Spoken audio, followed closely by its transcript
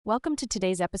Welcome to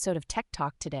today's episode of Tech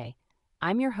Talk Today.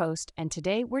 I'm your host, and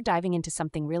today we're diving into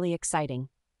something really exciting,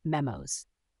 Memos.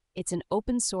 It's an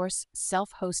open-source,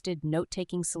 self-hosted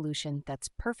note-taking solution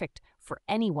that's perfect for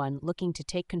anyone looking to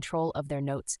take control of their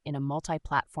notes in a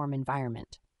multi-platform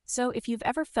environment. So if you've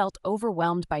ever felt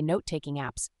overwhelmed by note-taking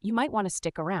apps, you might want to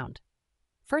stick around.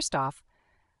 First off,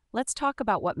 let's talk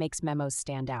about what makes Memos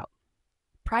stand out.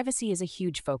 Privacy is a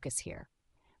huge focus here.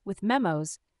 With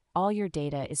Memos, all your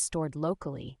data is stored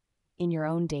locally in your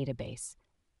own database.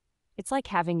 It's like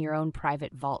having your own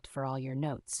private vault for all your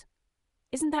notes.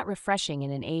 Isn't that refreshing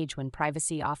in an age when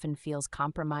privacy often feels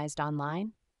compromised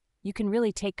online? You can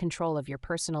really take control of your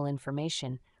personal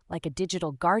information like a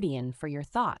digital guardian for your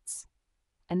thoughts.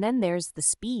 And then there's the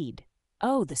speed.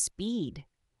 Oh, the speed.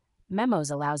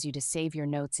 Memos allows you to save your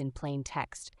notes in plain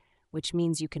text, which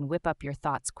means you can whip up your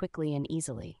thoughts quickly and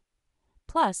easily.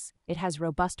 Plus, it has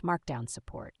robust Markdown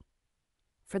support.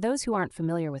 For those who aren't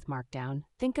familiar with Markdown,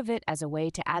 think of it as a way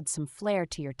to add some flair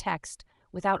to your text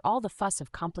without all the fuss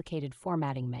of complicated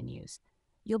formatting menus.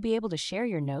 You'll be able to share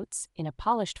your notes in a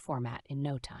polished format in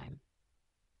no time.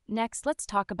 Next, let's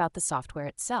talk about the software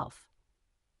itself.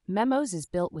 Memos is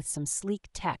built with some sleek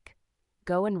tech,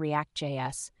 Go and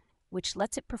React.js, which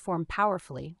lets it perform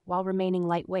powerfully while remaining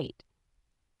lightweight.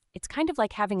 It's kind of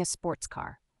like having a sports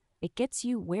car. It gets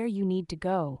you where you need to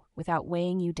go without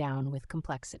weighing you down with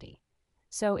complexity.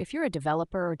 So if you're a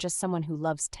developer or just someone who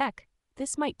loves tech,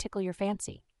 this might tickle your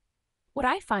fancy. What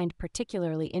I find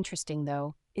particularly interesting,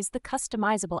 though, is the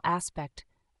customizable aspect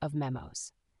of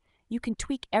Memos. You can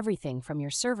tweak everything from your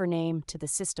server name to the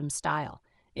system style.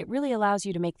 It really allows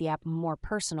you to make the app more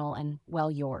personal and, well,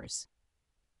 yours.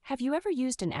 Have you ever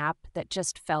used an app that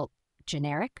just felt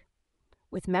generic?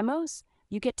 With Memos,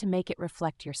 you get to make it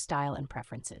reflect your style and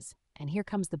preferences. And here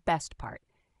comes the best part.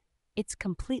 It's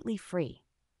completely free.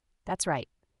 That's right.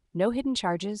 No hidden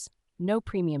charges, no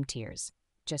premium tiers.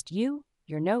 Just you,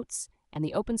 your notes, and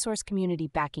the open source community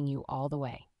backing you all the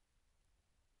way.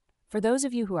 For those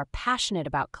of you who are passionate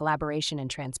about collaboration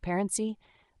and transparency,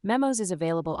 Memos is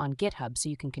available on GitHub so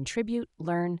you can contribute,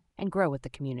 learn, and grow with the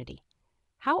community.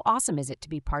 How awesome is it to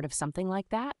be part of something like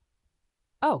that?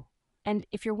 Oh, and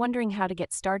if you're wondering how to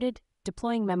get started,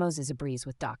 deploying Memos is a breeze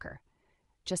with Docker.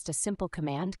 Just a simple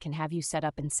command can have you set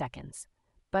up in seconds.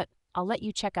 But I'll let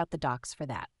you check out the docs for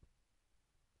that.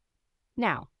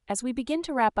 Now, as we begin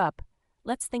to wrap up,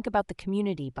 let's think about the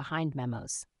community behind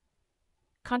Memos.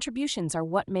 Contributions are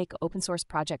what make open source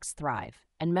projects thrive,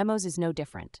 and Memos is no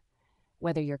different.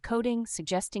 Whether you're coding,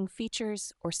 suggesting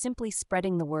features, or simply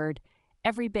spreading the word,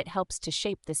 every bit helps to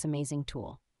shape this amazing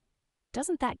tool.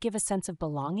 Doesn't that give a sense of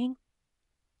belonging?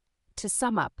 To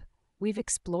sum up, we've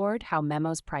explored how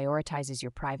Memos prioritizes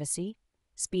your privacy,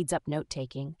 speeds up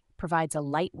note-taking, provides a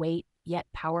lightweight yet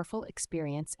powerful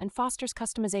experience, and fosters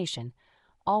customization,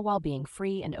 all while being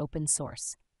free and open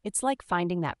source. It's like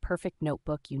finding that perfect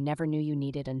notebook you never knew you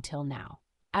needed until now.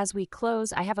 As we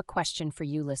close, I have a question for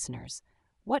you listeners.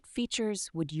 What features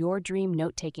would your dream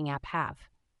note-taking app have?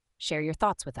 Share your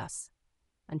thoughts with us.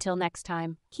 Until next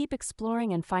time, keep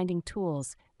exploring and finding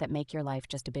tools that make your life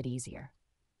just a bit easier.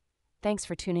 Thanks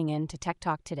for tuning in to Tech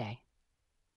Talk Today.